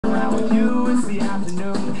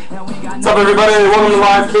up, everybody? Welcome to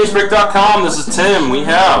livecasebreak.com. This is Tim. We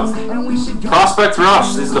have Prospect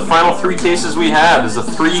Rush. These are the final 3 cases we had. This is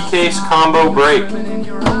a 3-case combo break. It's a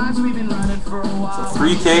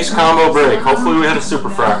 3-case combo break. Hopefully we had a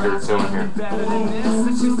Super-Fractor too in here.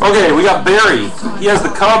 Okay, we got Barry. He has the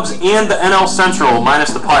Cubs and the NL Central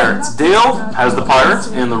minus the Pirates. Dale has the Pirates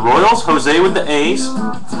and the Royals. Jose with the A's.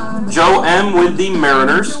 Joe M with the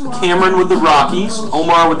Mariners. Cameron with the Rockies.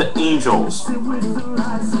 Omar with the Angels.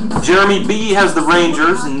 Jeremy B has the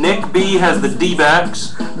Rangers. Nick B has the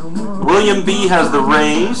D-backs. William B has the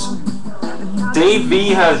Rays. Dave B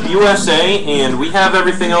has USA, and we have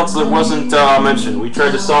everything else that wasn't mentioned. We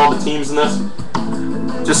tried to solve the teams in this.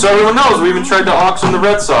 Just so everyone knows, we even tried to auction the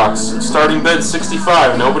Red Sox. Starting bid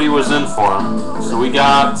 65. Nobody was in for them. So we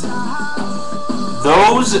got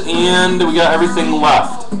those, and we got everything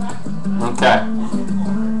left. Okay.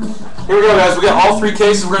 Here we go, guys. We got all 3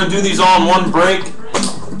 cases. We're going to do these all in one break.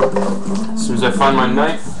 As soon as I find my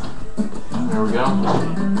knife. There we go.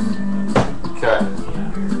 Okay.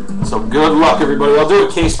 So good luck, everybody. I'll do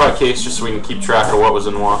it case by case just so we can keep track of what was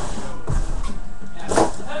in what.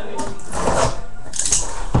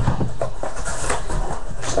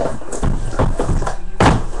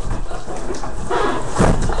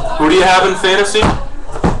 Who do you have in fantasy?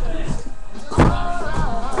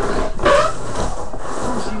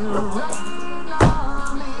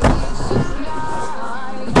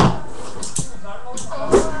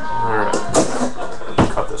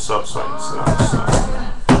 Up so I can see.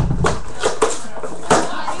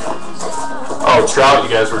 Oh, Trout, you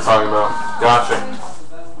guys were talking about. Gotcha.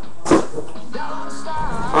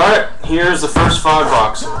 Alright, here's the first 5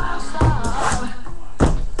 boxer.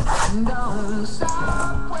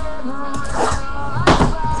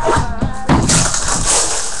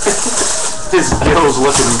 His gills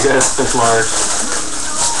looking good this large.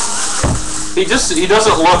 He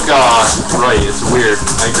doesn't look right. It's weird.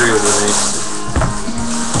 I agree with you, mate.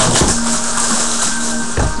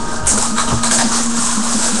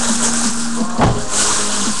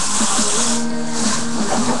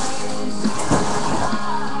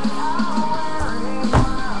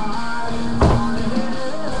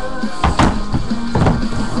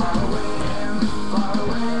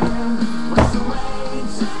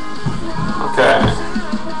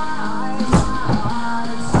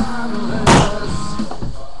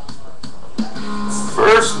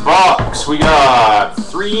 First box, we got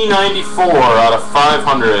 394 out of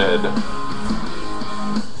 500.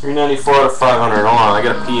 394 out of 500. Hold on, I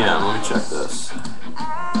got a PM. Let me check this.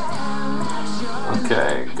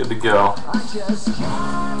 Okay, good to go.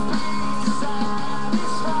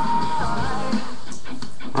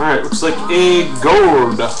 Alright, looks like a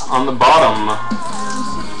gold on the bottom.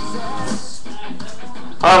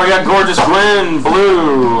 Alright, we got Gorgeous Gwen,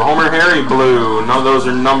 blue. Homer Harry, blue. None of those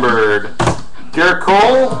are numbered. Garrett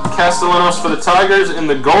Cole, Castellanos for the Tigers, and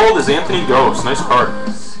the gold is Anthony Ghost. Nice card.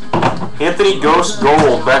 Anthony Ghost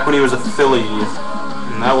gold, back when he was a Philly.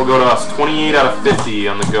 And that will go to us. 28 out of 50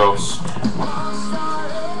 on the Ghost.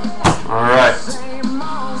 Alright.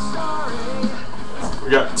 We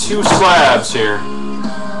got 2 slabs here.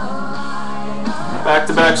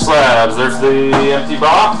 Back-to-back slabs. There's the empty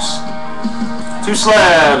box. 2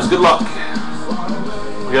 slabs. Good luck.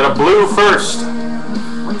 We got a blue first.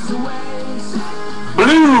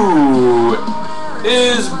 Blue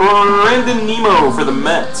is Brandon Nimmo for the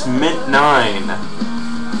Mets, mint 9.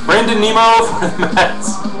 Brandon Nimmo for the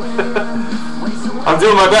Mets. I'm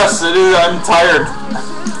doing my best. I'm tired.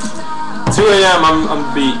 2 a.m.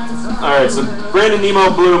 I'm beat. All right, so Brandon Nimmo,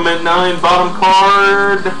 blue, mint 9. Bottom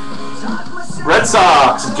card. Red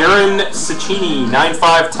Sox, Garen Cecchini,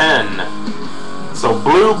 9/5/10. So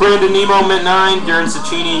blue, Brandon Nimmo, mint 9. Garen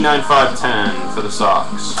Cecchini, 9/5/10 for the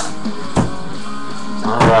Sox.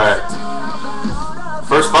 Alright.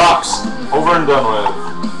 First box, over and done with.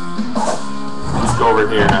 Let's go over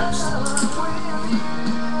here next.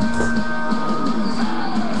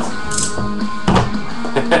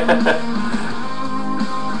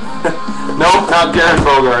 Nope, not Garen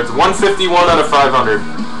Bogarts. 151 out of 500.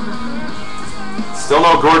 Still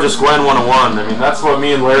no Gorgeous Gwen 101. I mean, that's what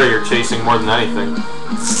me and Larry are chasing more than anything.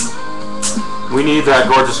 We need that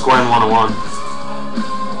Gorgeous Gwen 101.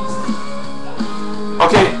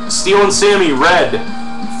 Okay, Steel and Sammy, red.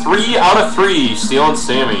 3 out of 3, Steel and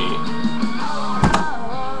Sammy.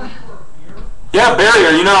 Yeah, Barry,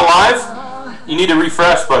 are you not live? You need to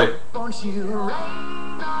refresh, buddy.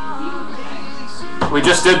 We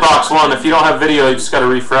just did box 1. If you don't have video, you just gotta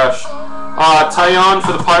refresh. Tyon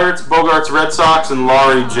for the Pirates, Bogarts Red Sox, and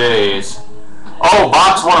Laurie Jays. Oh,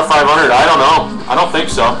 box 1 of 500. I don't know. I don't think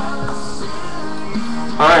so.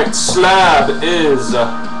 Alright, slab is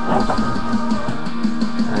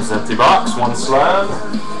There's an empty box, one slab.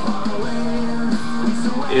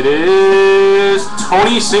 It is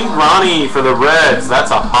Tony Cingrani for the Reds.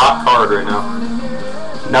 That's a hot card right now.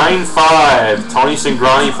 9-5, Tony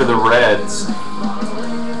Cingrani for the Reds.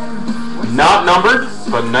 Not numbered,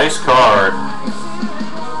 but nice card.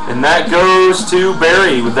 And that goes to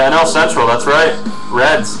Barry with the NL Central. That's right,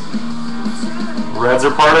 Reds. Reds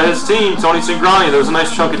are part of his team. Tony Cingrani. There's a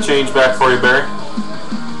nice chunk of change back for you, Barry.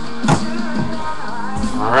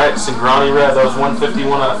 All right, Cingrani Red. That was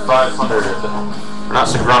 151 out of 500. Or not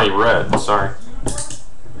Cingrani Red. Sorry.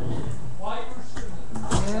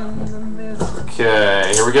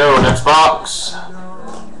 Okay, here we go. Next box.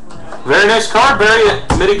 Very nice card, Barry.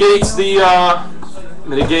 It mitigates the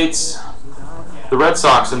Red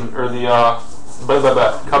Sox or the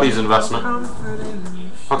Cubbies investment.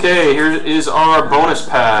 Okay, here is our bonus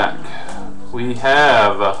pack. We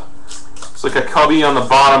have it's like a Cubby on the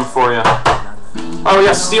bottom for you. Oh, we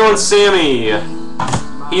got Steelin' Sammy,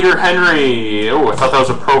 Heater Henry. Oh, I thought that was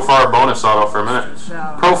a Profar bonus auto for a minute.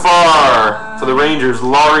 Profar for the Rangers,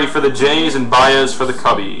 Laurie for the Jays, and Baez for the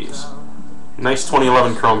Cubbies. Nice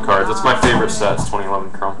 2011 Chrome cards. That's my favorite set,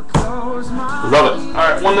 2011 Chrome. Love it.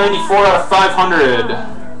 Alright, 194 out of 500.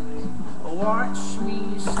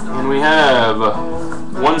 And we have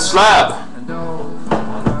one slab.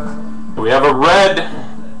 We have a red.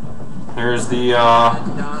 Here's the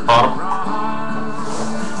bottom.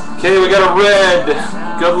 Okay, we got a red.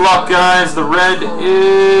 Good luck, guys. The red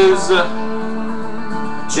is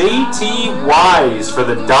J.T. Wise for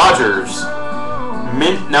the Dodgers.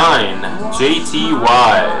 Mint 9. J.T.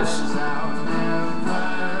 Wise.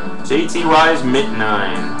 J.T. Wise, Mint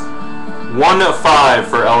 9. 1 of 5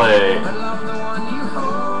 for L.A.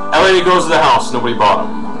 L.A. goes to the house. Nobody bought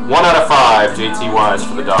him. 1 out of 5. J.T. Wise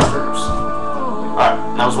for the Dodgers. Alright,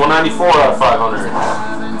 that was 194 out of 500.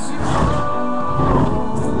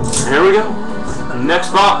 Here we go.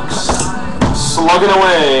 Next box. Slugging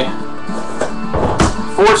away.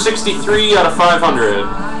 463 out of 500.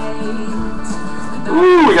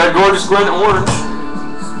 Ooh, we got a Gorgeous Glenn orange.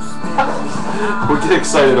 We get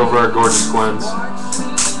excited over our Gorgeous Glens.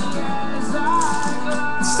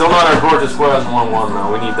 Still not our Gorgeous Glen 1-1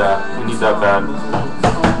 though. We need that. We need that bad.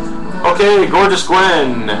 Okay, Gorgeous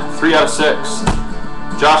Glen, 3 out of 6.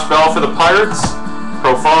 Josh Bell for the Pirates,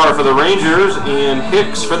 Profar for the Rangers, and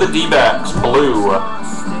Hicks for the D-backs, blue.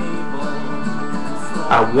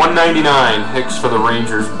 Out of 199, Hicks for the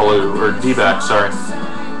Rangers, blue, or D-backs, sorry.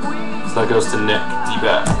 So that goes to Nick,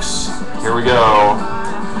 D-backs. Here we go.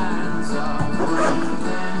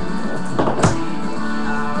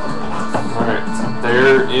 Alright,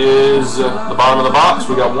 there is the bottom of the box.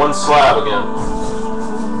 We got one slab again.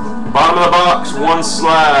 Bottom of the box, one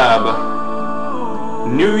slab.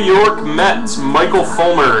 New York Mets, Michael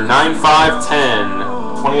Fulmer, 9/5/10,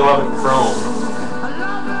 2011 Chrome.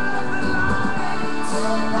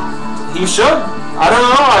 He should. I don't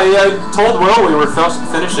know. I told Will we were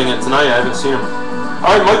finishing it tonight. I haven't seen him.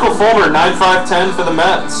 All right, Michael Fulmer, 9/5/10 for the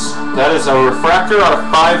Mets. That is a refractor out of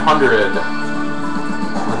 500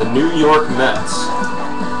 for the New York Mets.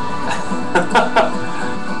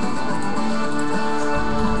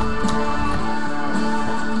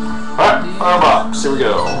 Alright, our box, here we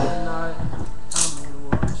go.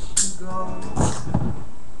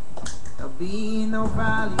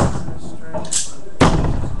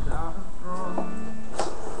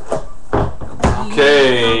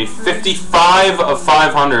 Okay, 55 of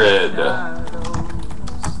 500.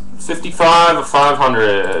 55 of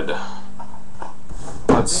 500.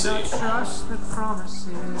 Let's see.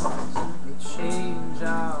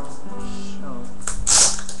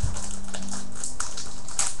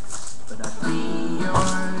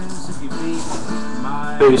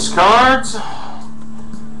 Base cards.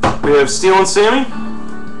 We have Steelin' Sammy.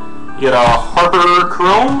 You got a Harper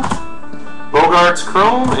Chrome, Bogarts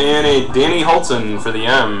Chrome, and a Danny Hulton for the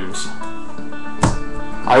M's.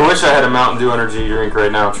 I wish I had a Mountain Dew energy drink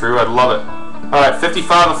right now, True. I'd love it. Alright,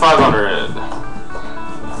 55 of 500.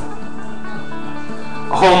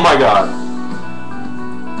 Oh my god.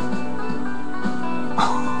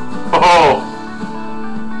 Oh.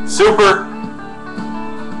 Super.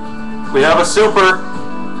 We have a super.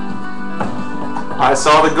 I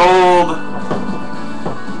saw the gold.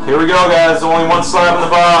 Here we go, guys. Only one slab in the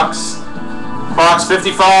box. Box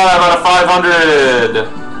 55 out of 500.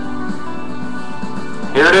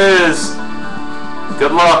 Here it is.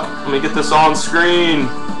 Good luck. Let me get this on screen.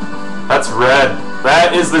 That's red.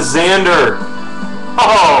 That is the Xander.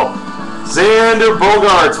 Oh, Xander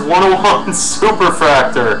Bogaerts 101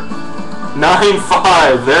 Super-Fractor.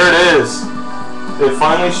 9/5. There it is. It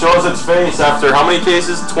finally shows its face after how many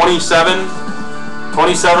cases? 27?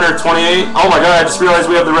 27 or 28? Oh my god, I just realized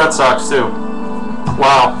we have the Red Sox too.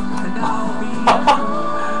 Wow.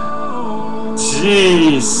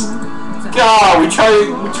 Jeez. God, we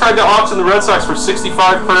tried to auction the Red Sox for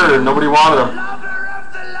 65 per and nobody wanted them.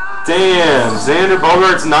 Damn, Xander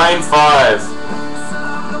Bogaerts 9.5.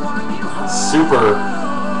 Super.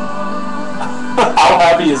 How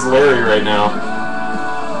happy is Larry right now?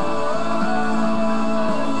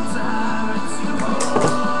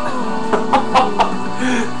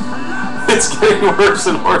 It's getting worse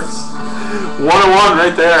and worse. 101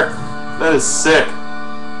 right there. That is sick.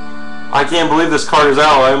 I can't believe this card is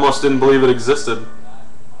out. I almost didn't believe it existed.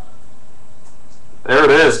 There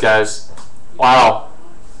it is, guys. Wow.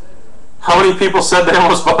 How many people said they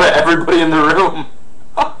almost bought it? Everybody in the room.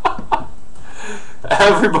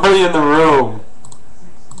 Everybody in the room.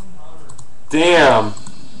 Damn.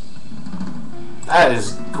 That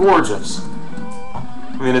is gorgeous.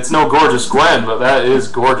 I mean, it's no gorgeous Gwen, but that is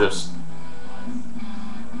gorgeous.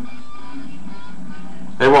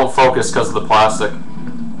 They won't focus because of the plastic.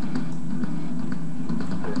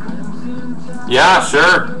 Yeah,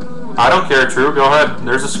 sure. I don't care, True. Go ahead.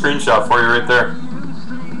 There's a screenshot for you right there.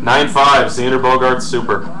 9.5, Xander Bogaerts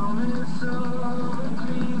Super.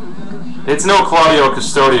 It's no Claudio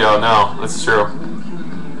Custodio, no. That's true.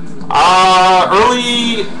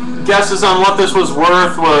 Early guesses on what this was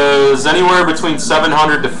worth was anywhere between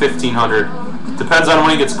 700 to 1,500. Depends on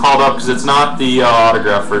when he gets called up because it's not the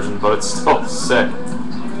autograph version, but it's still sick.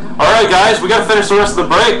 Alright, guys, we got to finish the rest of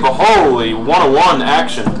the break, but holy 101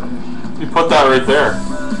 action. You put that right there.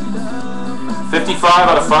 55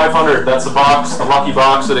 out of 500. That's the box, the lucky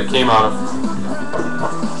box that it came out of.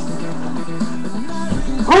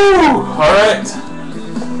 Whew! Alright.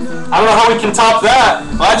 I don't know how we can top that.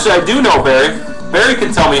 Well, actually, I do know Barry. Barry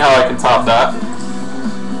can tell me how I can top that.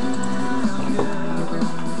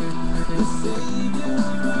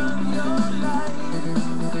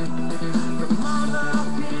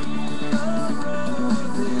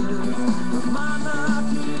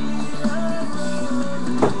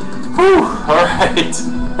 Whew! Alright.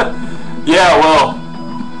 Yeah, well,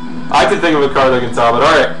 I can think of a card that can top it.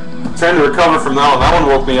 Alright. I'm trying to recover from that one. That one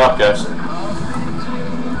woke me up, guys.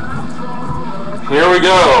 Here we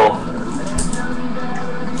go.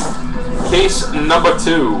 Case number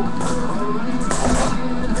 2.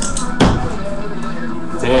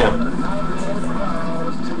 Damn.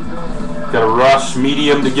 Got a Rush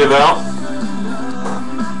medium to give out.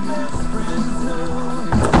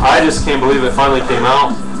 I just can't believe it finally came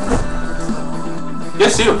out. You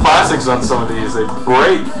guys see the plastics on some of these. They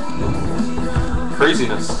break.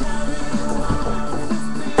 Craziness.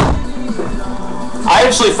 I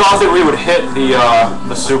actually thought that we would hit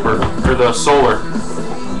the Super, or the Solar.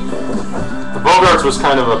 The Bogaerts was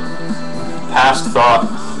kind of a past thought.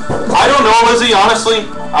 I don't know, Lizzie, honestly.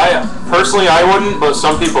 Personally, I wouldn't, but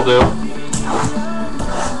some people do.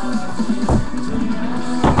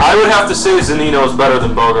 I would have to say Zunino is better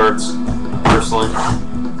than Bogaerts, personally.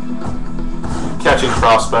 Catching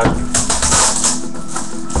prospect.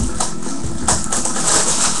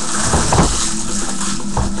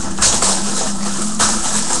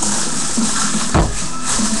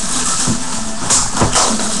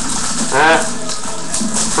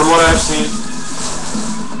 From what I've seen.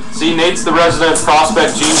 See, Nate's the resident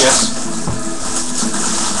prospect genius.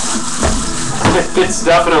 It's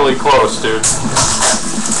definitely close, dude.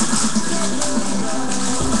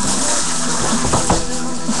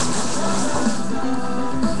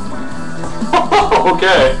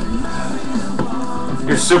 Okay.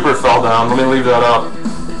 Your Super fell down. Let me leave that up.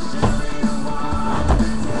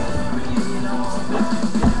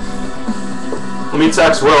 Let me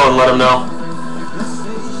text Will and let him know.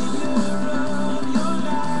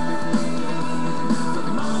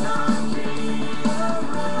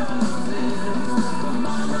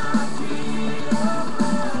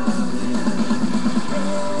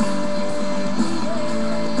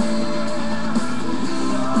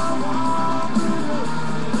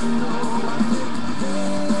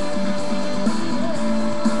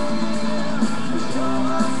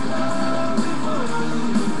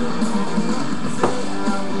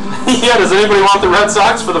 Yeah, does anybody want the Red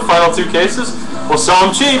Sox for the final 2 cases? We'll sell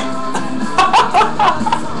them cheap.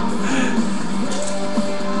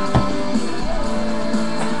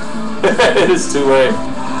 It is too late.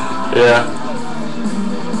 Yeah.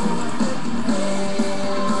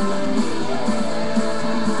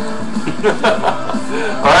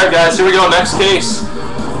 Alright, guys, here we go. Next case.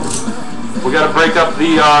 We got to break up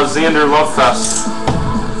the Xander Love Fest.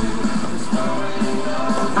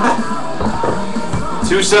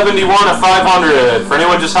 271 of 500. For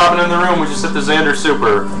anyone just hopping in the room, we just hit the Xander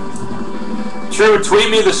Super. True,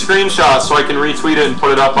 tweet me the screenshot so I can retweet it and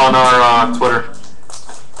put it up on our Twitter.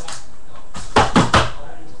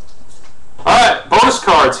 Alright, bonus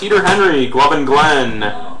cards. Heater Henry, Glove and Glenn.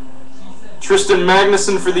 Tristan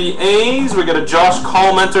Magnuson for the A's. We got a Josh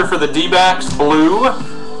Callmenter for the D-backs, blue.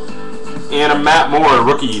 And a Matt Moore,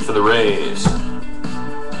 rookie for the Rays.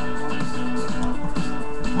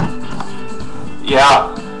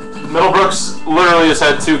 Yeah, Middlebrooks literally has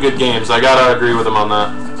had 2 good games. I gotta agree with him on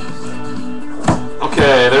that.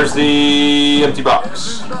 Okay, there's the empty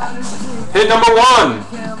box. Hit number 1.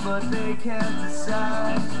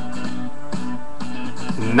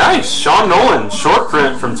 Nice, Sean Nolan, short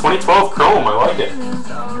print from 2012 Chrome. I like it.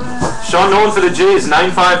 Sean Nolan for the Jays,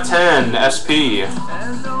 9510 SP.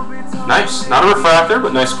 Nice, not a refractor,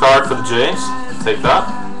 but nice card for the Jays. Take that.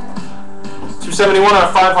 271 out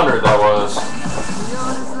of 500 that was.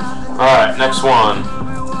 Alright, next one.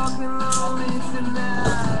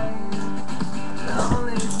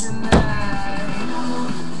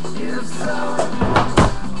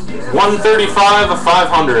 $135 of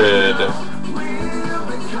 500.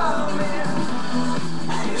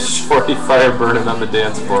 Shorty fire burning on the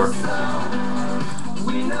dance floor.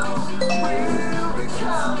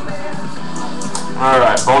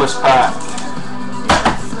 Alright, bonus pack.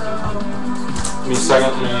 Give me a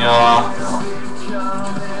second, let me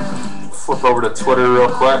flip over to Twitter real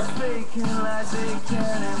quick.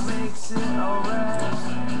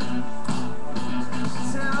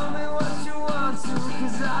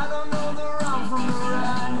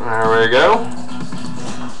 There we go.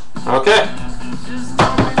 Okay.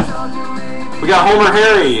 We got Homer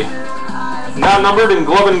Harry, not numbered, and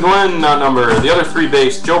Glove and Glenn, not numbered. The other 3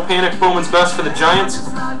 base. Joe Panik, Bowman's Best for the Giants.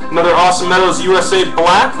 Another Awesome Meadows USA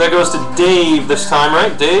Black. That goes to Dave this time,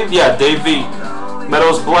 right? Dave? Yeah, Dave V.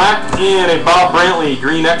 Meadows Black, and a Bob Brantley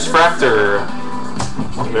Green X-Fractor.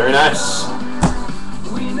 Very nice.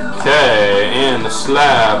 Okay, and the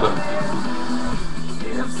slab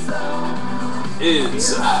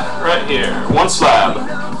is right here. 1 slab.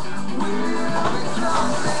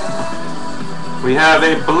 We have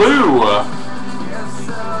a blue.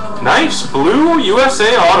 Nice blue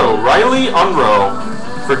USA Auto. Riley Unroe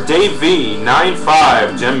for Dave V.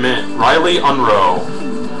 9.5 Gem Mint. Riley Unroe.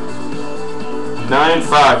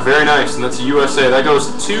 9.5. Very nice. And that's a USA. That goes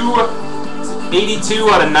to 282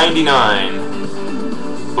 out of 99.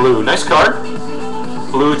 Blue. Nice card.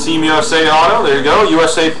 Blue Team USA Auto. There you go.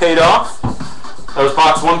 USA paid off. That was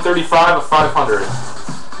box 135 of 500.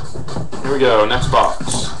 Here we go. Next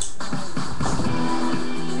box.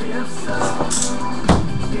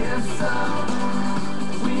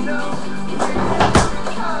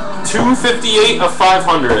 258 of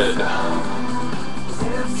 500.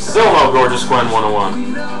 Still no Gorgeous Gwen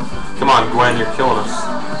 101. Come on, Gwen, you're killing us.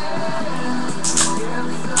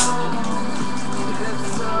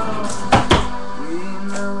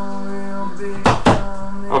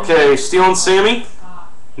 Okay, Steel and Sammy,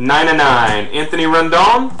 9 of 9. Anthony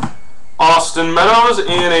Rendon, Austin Meadows,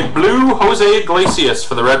 and a blue Jose Iglesias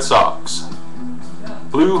for the Red Sox.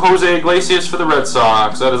 Blue Jose Iglesias for the Red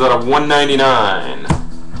Sox. That is out of 199.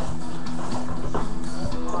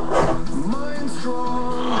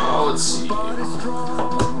 Let's see.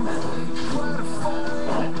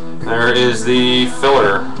 There is the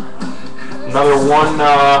filler. Another one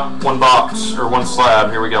box or 1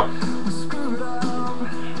 slab. Here we go.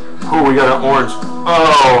 Ooh, we got an orange.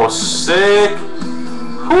 Oh, sick.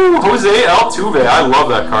 Ooh, Jose Altuve. I love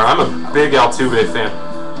that card. I'm a big Altuve fan.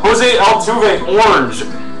 Jose Altuve orange.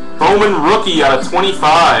 Bowman rookie out of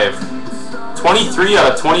 25. 23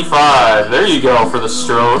 out of 25. There you go for the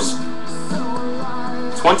Stros.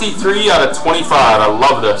 23 out of 25. I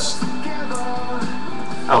love this.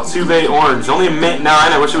 Altuve orange. Only a mint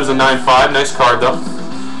 9. I wish it was a 9.5. Nice card though.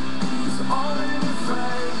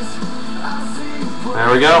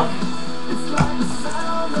 There we go.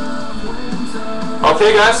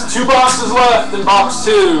 Okay guys, 2 boxes left in box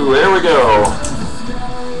 2. There we go.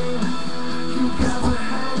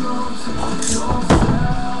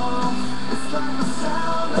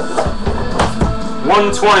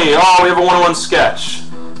 $120. Oh, we have a 101 sketch.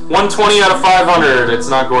 120 out of 500. It's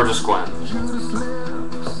not Gorgeous Gwen.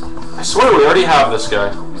 I swear we already have this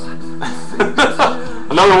guy.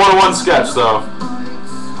 Another 101 sketch though.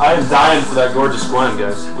 I am dying for that Gorgeous Gwen,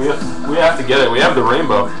 guys. We have to get it. We have the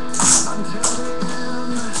rainbow.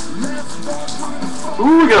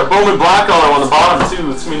 Ooh, we got a Bowman Black Auto on the bottom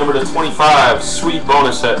too. It's gonna be number to 25. Sweet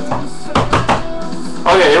bonus hit.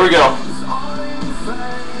 Okay, here we go.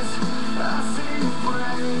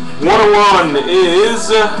 101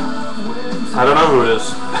 is I don't know who it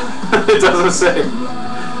is. It doesn't say.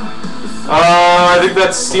 I think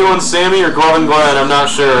that's Steel and Sammy or Glove and Glenn. I'm not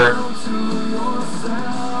sure.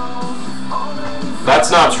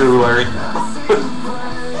 That's not true, Larry.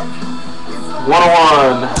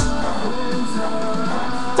 101.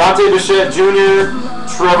 Dante Bichette Jr.,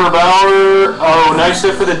 Trevor Bauer. Oh, nice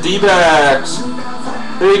hit for the D-backs.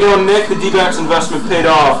 There you go, Nick. The D-backs investment paid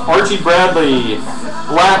off. Archie Bradley,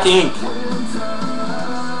 Black Ink.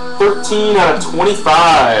 13 out of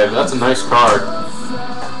 25. That's a nice card.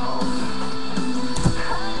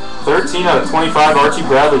 13 out of 25. Archie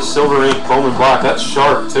Bradley, Silver Ink, Bowman Black. That's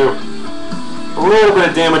sharp, too. A little bit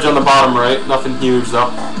of damage on the bottom right. Nothing huge,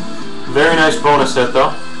 though. Very nice bonus hit,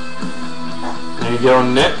 though. There you go,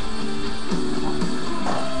 Nick.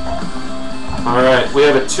 Alright, we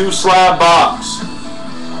have a 2-slab box.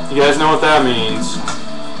 You guys know what that means.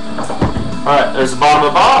 Alright, there's the bottom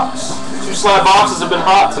of the box. 2-slab boxes have been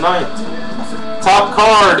hot tonight. Top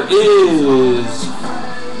card is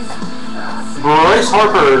Bryce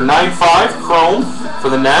Harper, 9.5 Chrome for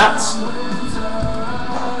the Nats.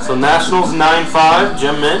 So Nationals 9.5,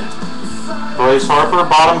 Gem Mint. Bryce Harper,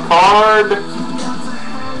 bottom card.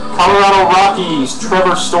 Colorado Rockies,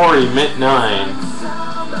 Trevor Story, Mint 9.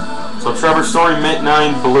 So Trevor Story, Mint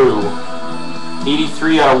 9 blue.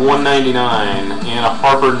 83 out of 199. And a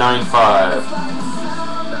Harper 9.5.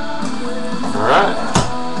 Alright.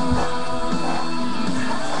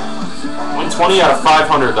 120 out of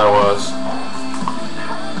 500 that was.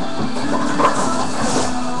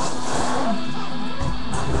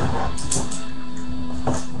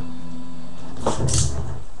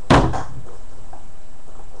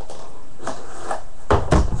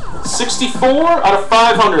 $64 out of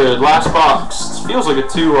 500, last box. Feels like a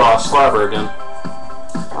 2-slabber again.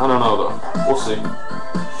 I don't know though. We'll see.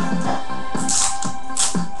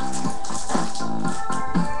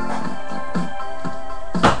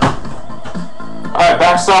 Alright,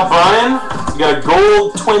 backstop Brian. We got a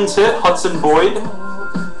gold Twins hit, Hudson Boyd.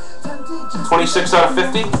 26 out of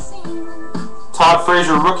 50. Todd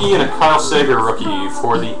Frazier rookie and a Kyle Sager rookie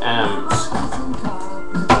for the M's.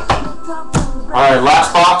 Alright,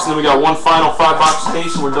 last box, and then we got one final 5-box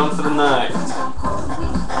case, and we're done for the night.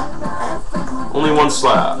 Only one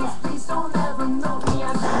slab.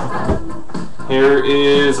 Here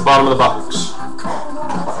is the bottom of the box.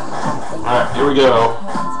 Alright, here we go.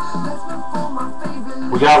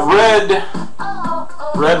 We got red.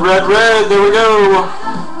 Red, red, red. There we go.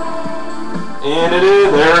 And it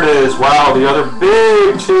is. There it is. Wow, the other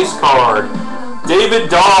big chase card. David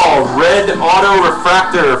Dahl, red auto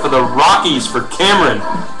refractor for the Rockies for Cameron.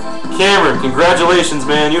 Cameron, congratulations,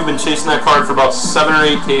 man. You've been chasing that card for about 7 or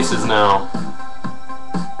 8 cases now.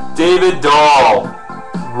 David Dahl,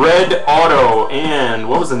 red auto, and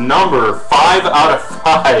what was the number? 5 out of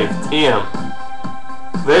 5. Damn.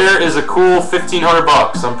 There is a cool 1,500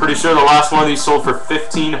 bucks. I'm pretty sure the last one of these sold for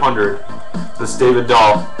 1,500. This David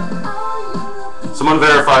Dahl. Someone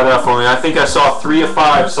verify that for me. I think I saw 3 of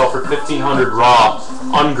 5 sell for 1,500 raw,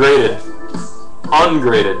 ungraded.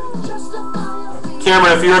 Ungraded.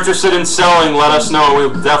 Cameron, if you're interested in selling, let us know.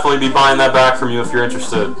 We'll definitely be buying that back from you if you're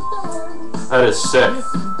interested. That is sick.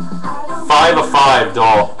 5 of 5,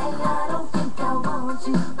 Dahl.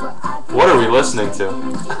 What are we listening to?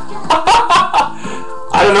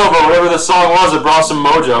 I don't know, but whatever the song was, it brought some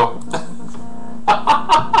mojo.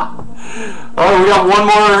 All right, we got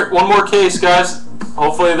one more case, guys.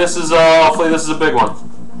 Hopefully this is a big one.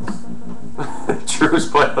 Drew's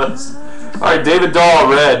playlist. All right, David Dahl,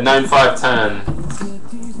 red,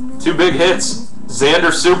 9.510. 2 big hits,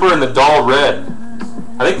 Xander Super and the Dahl red.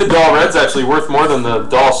 I think the Dahl red's actually worth more than the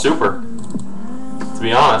Dahl Super, to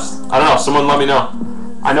be honest. I don't know. Someone let me know.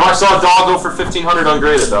 I know I saw a Dahl go for 1,500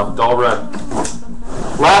 ungraded though. Dahl red.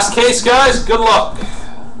 Last case, guys. Good luck.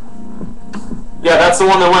 Yeah, that's the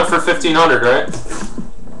one that went for 1,500, right?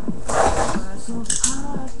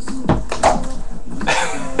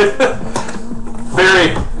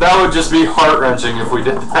 Barry, that would just be heart-wrenching if we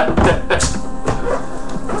did that.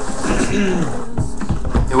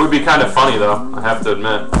 It would be kind of funny, though, I have to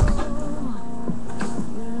admit.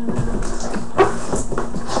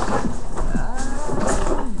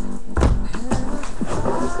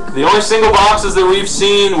 The only single boxes that we've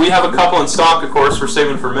seen, we have a couple in stock, of course, we're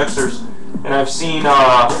saving for mixers. And I've seen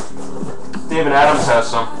David Adams has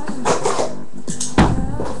some.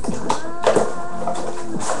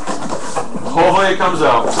 Hopefully it comes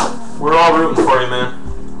out. We're all rooting for you, man.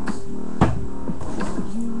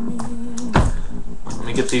 Let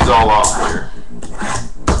me get these all off here.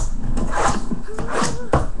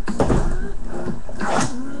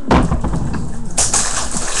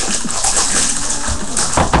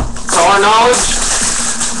 Color knowledge,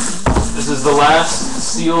 this is the last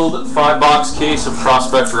sealed 5-box case of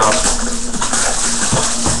Prospect Rush.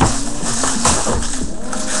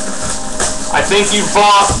 I think you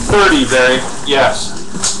bought 30, Barry. Yes.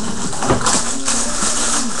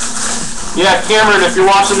 Yeah, Cameron, if you're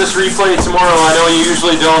watching this replay tomorrow, I know you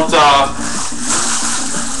usually don't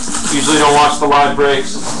watch the live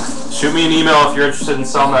breaks. Shoot me an email if you're interested in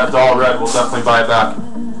selling that doll red. We'll definitely buy it back.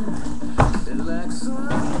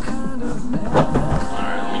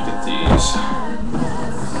 Alright, let me get these.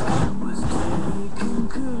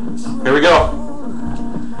 Here we go.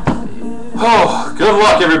 Oh, good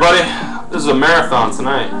luck, everybody. This is a marathon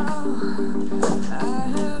tonight.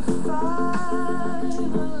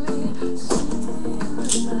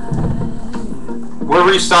 We're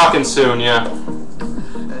restocking soon, yeah.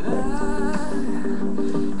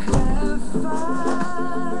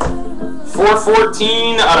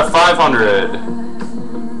 $414 out of 500.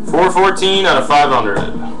 $414 out of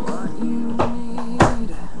 500.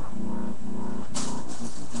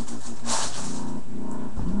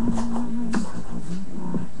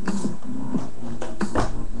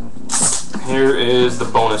 Here is the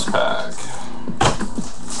bonus pack.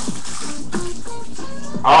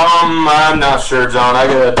 I'm not sure, John. I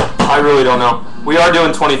really don't know. We are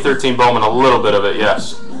doing 2013 Bowman, a little bit of it,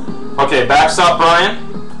 yes. Okay, backstop Brian.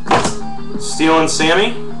 Steele and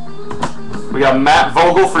Sammy. We got Matt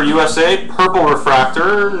Vogel for USA, purple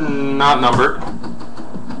refractor, not numbered.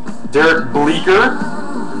 Derek Bleeker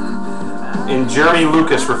and Jeremy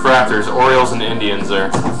Lucas refractors, Orioles and Indians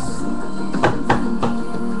there.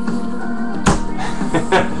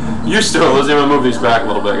 Used to it. Let's even move these back a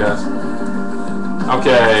little bit, guys.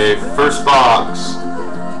 Okay, first box.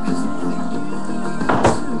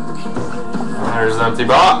 There's the empty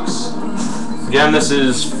box. Again, this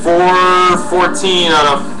is 414 out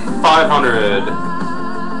of 500.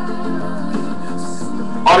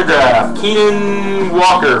 Autograph, Keenan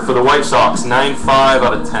Walker for the White Sox, 9.5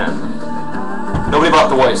 out of 10. Nobody bought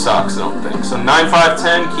the White Sox, I don't think. So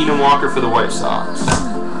 9.5/10, Keenan Walker for the White Sox.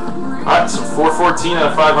 Alright, so 414 out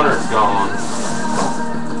of 500 is gone.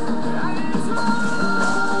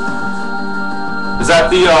 Is that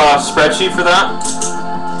the spreadsheet for that?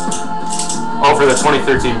 Oh, for the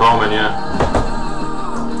 2013 Bowman, yeah.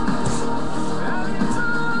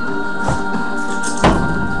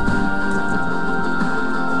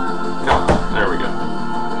 Oh, there we go.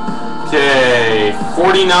 Okay,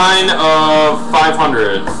 49 of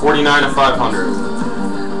 500. 49 of 500.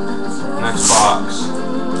 Next box.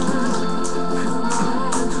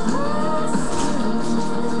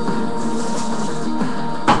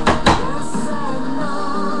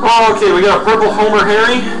 Okay, we got a purple Homer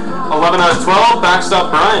Harry, 11 out of 12, backstop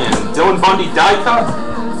Brian, Dylan Bundy die cut,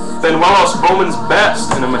 Benuelos Bowman's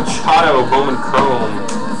best, and a Machado Bowman Chrome.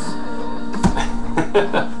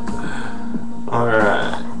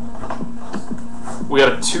 Alright. We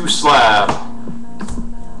got a 2 slab.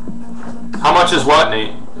 How much is what,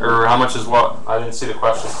 Nate? Or how much is what? I didn't see the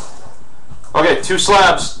question. Okay, 2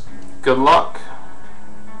 slabs. Good luck.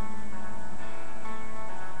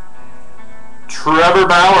 Trevor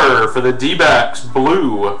Bauer for the D-backs,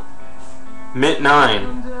 blue, mint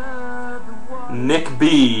 9. Nick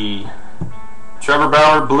B. Trevor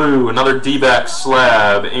Bauer, blue, another D-back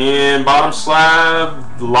slab, and bottom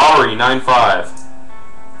slab, Lowry 9.5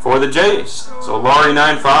 for the Jays. So Lowry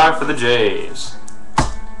 9.5 for the Jays. All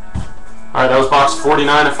right, that was box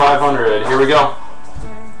 49 of 500. Here we go.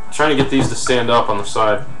 I'm trying to get these to stand up on the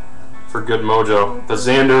side for good mojo. The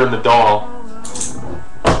Xander and the doll.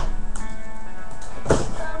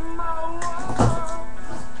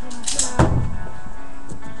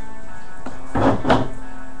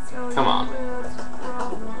 Come on.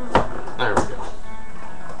 There we go.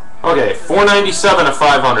 Okay, 497 of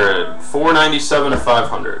 500. 497 of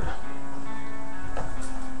 500.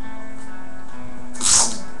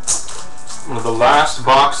 One of the last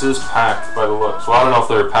boxes packed by the looks. Well, I don't know if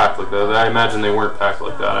they were packed like that. I imagine they weren't packed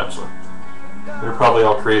like that, actually. They're probably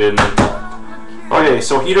all created and then packed. Okay,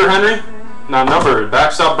 so Heater Henry, not numbered.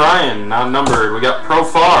 Backstop Brian, not numbered. We got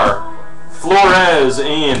Profar, Flores,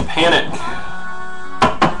 and Panic.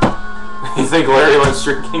 You think Larry went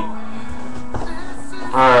streaking?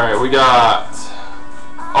 Alright, we got...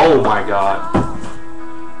 Oh my god.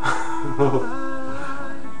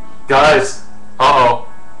 Guys, uh-oh.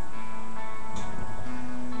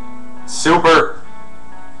 Super.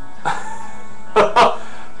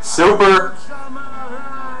 Super.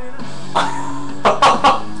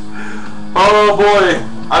 Oh boy.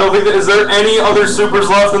 I don't think that... Is there any other supers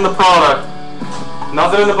left in the product?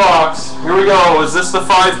 Nothing in the box. Here we go. Is this the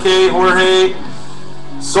 5K Jorge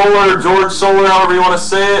Soler, George Soler, however you want to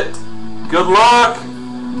say it? Good luck.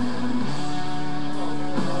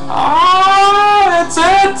 Ah, that's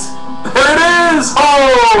it. There it is.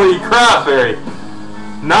 Holy crap, Barry.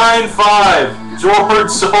 9-5. George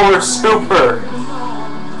Solar Super.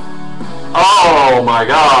 Oh my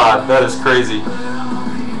God, that is crazy.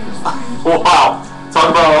 Wow. Talk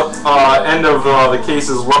about end of the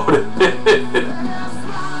cases loaded.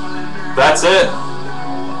 That's it.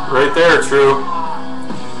 Right there, true.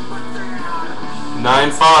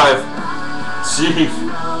 9-5. Gee.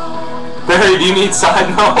 Barry, do you need side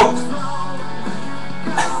note?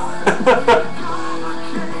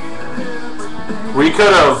 We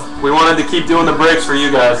could have. We wanted to keep doing the breaks for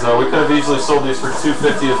you guys, though. We could have easily sold these for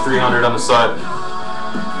 $250 to $300 on the side.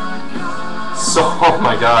 So, oh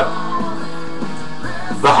my God.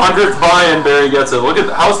 The 100th buy-in, Barry gets it. Look at,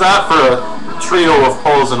 how's that for a trio of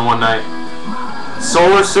pulls in one night?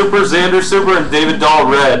 Solar Super, Xander Super, and David Dahl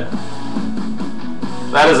Red.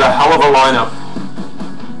 That is a hell of a lineup.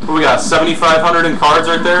 What we got? 7,500 in cards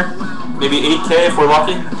right there? Maybe 8K if we're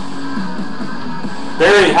lucky?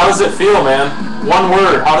 Barry, how does it feel, man? One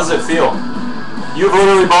word, how does it feel? You've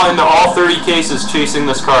literally bought into all 30 cases chasing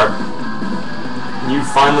this card. And you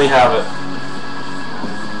finally have it.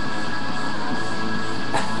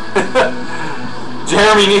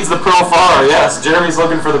 Jeremy needs the Pro Far. Yes, Jeremy's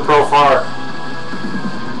looking for the Pro Far.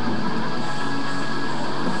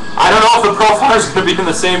 I don't know if the Pro Far is going to be in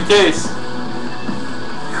the same case.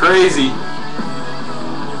 Crazy.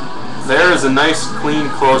 There is a nice clean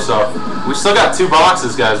close-up. We still got 2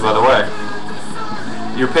 boxes, guys, by the way.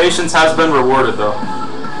 Your patience has been rewarded, though.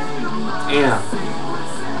 Yeah.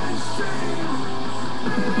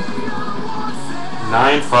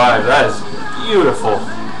 9-5. That is beautiful.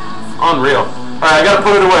 Unreal. Alright, I gotta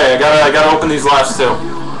put it away. I gotta open these last 2.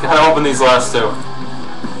 Gotta open these last 2.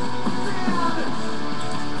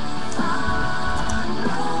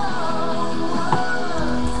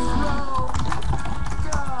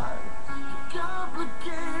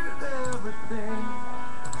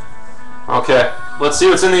 Okay, let's see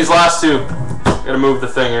what's in these last 2. Gotta move the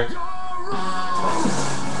thing here.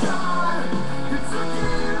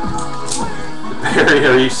 Barry,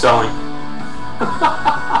 are you selling?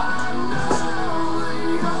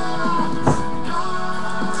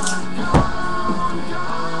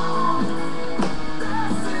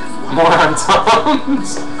 More on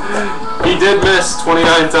Tom's. He did miss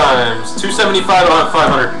 29 times. 275 on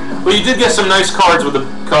 500. But you did get some nice cards with the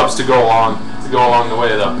Cubs to go along the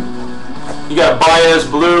way, though. You got Baez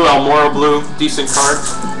Blue, Almora Blue, decent card.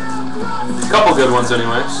 A couple good ones,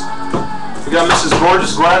 anyways. We got Mrs.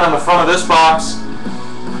 Gorgeous Glenn on the front of this box.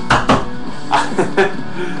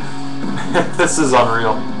 This is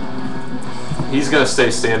unreal. He's gonna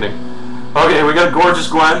stay standing. Okay, we got Gorgeous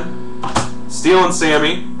Glenn, Steele and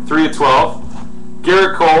Sammy, 3/12,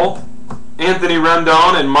 Garrett Cole, Anthony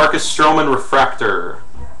Rendon, and Marcus Stroman Refractor.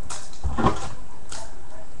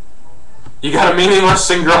 You got a meaningless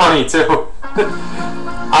Singrani too.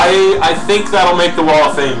 I think that'll make the Wall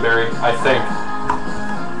of Fame, Barry. I think.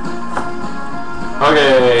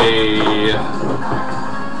 Okay.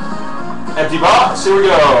 Empty box. Here we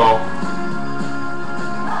go.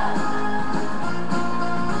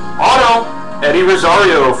 Auto. Eddie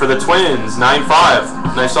Rosario for the Twins.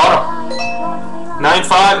 9-5. Nice auto.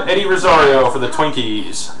 9-5. Eddie Rosario for the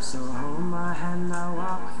Twinkies.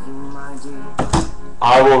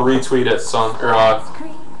 I will retweet it, son. Or,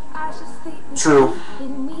 true.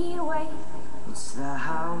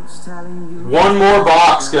 One more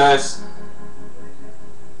box, guys.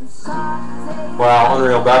 Wow,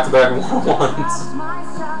 unreal. Back-to-back 1-1s.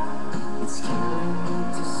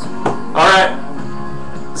 Alright.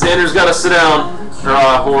 Xander's got to sit down.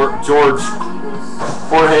 Or, George.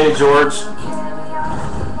 Jorge, George.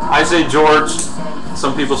 I say George.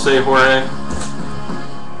 Some people say Jorge.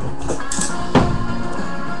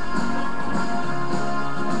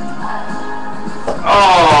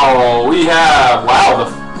 Oh, we have, wow, the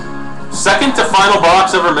second to final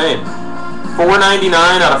box ever made.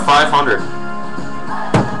 $4.99 out of 500.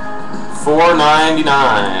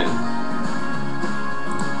 $4.99.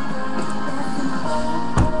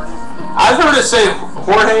 I've heard it say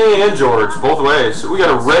Jorge and George, both ways. We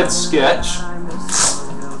got a red sketch.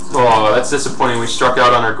 Oh, that's disappointing. We struck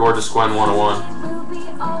out on our Gorgeous Gwen 101.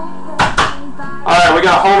 Alright, we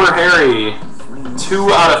got Homer Harry.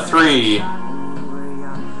 2 out of 3.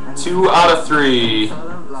 2 out of 3.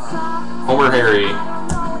 Homer Harry.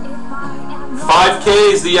 5K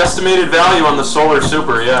is the estimated value on the Solar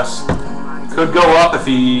Super, yes. Could go up if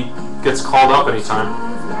he gets called up anytime.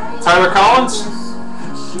 Tyler Collins.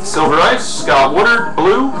 Silver Ice. Scott Woodard.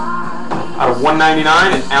 Blue. Out of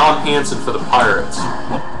 199. And Alan Hansen for the Pirates.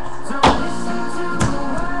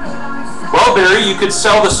 well, Barry, you could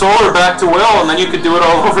sell the solar back to Will, and then you could do it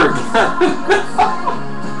all over again.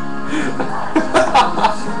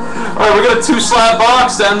 Alright, we got a 2-slab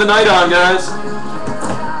box to end the night on, guys.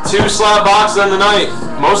 2-slab box to end the night.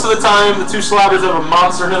 Most of the time, the 2-slabbers have a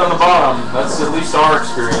monster hit on the bottom. That's at least our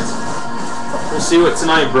experience. We'll see what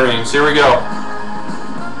tonight brings. Here we go.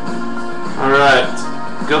 Alright.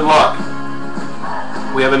 Good luck.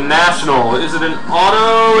 We have a national. Is it an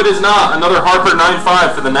auto? It is not. Another Harper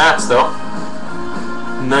 9.5 for the Nats, though.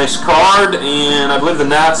 Nice card. And I believe the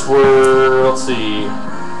Nats were, let's see,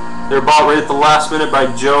 they were bought right at the last minute by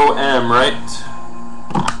Joe M, right?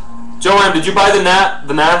 Joe M, did you buy the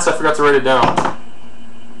Nats? I forgot to write it down.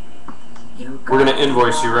 We're going to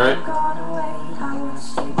invoice you, right? I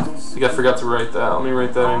think I forgot to write that. Let me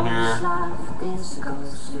write that in here.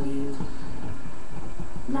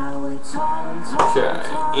 Okay,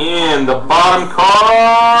 and the bottom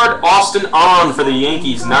card, Austin On for the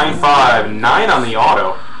Yankees, 9.5. 9 on the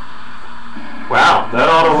auto. Wow, that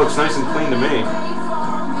auto looks nice and clean to me.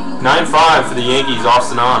 9.5 for the Yankees,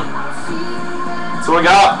 Austin On. So we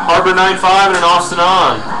got Harper 9.5 and an Austin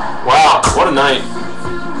On. Wow, what a night.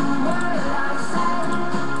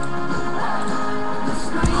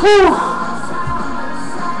 Whew.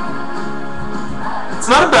 It's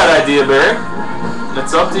not a bad idea, Barry.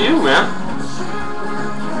 It's up to you, man.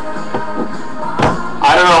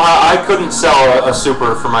 I don't know how I couldn't sell a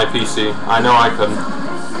super for my PC. I know I couldn't.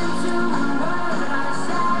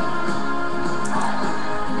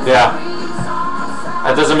 Yeah.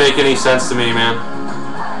 That doesn't make any sense to me, man.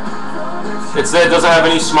 It doesn't have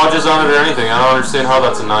any smudges on it or anything. I don't understand how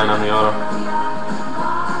that's a 9 on the auto.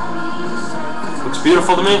 Looks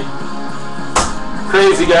beautiful to me.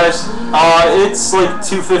 Crazy, guys. It's like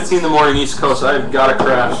 2:15 in the morning East Coast. I've got to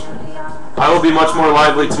crash. I will be much more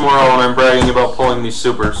lively tomorrow when I'm bragging about pulling these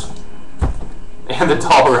supers. And the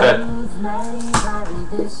tall red.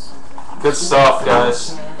 Good stuff,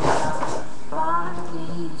 guys.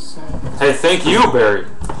 Hey, thank you, Barry.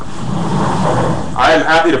 I am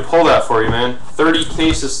happy to pull that for you, man. 30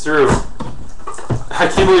 cases through. I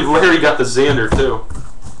can't believe Larry got the Xander, too.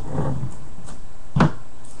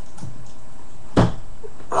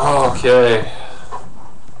 Okay.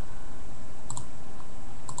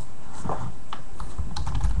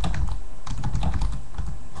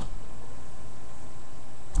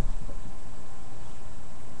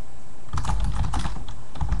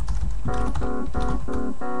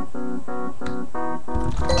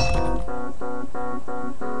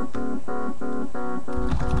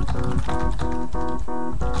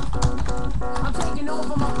 I'm taking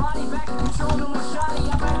over my body, back in control of my shawty.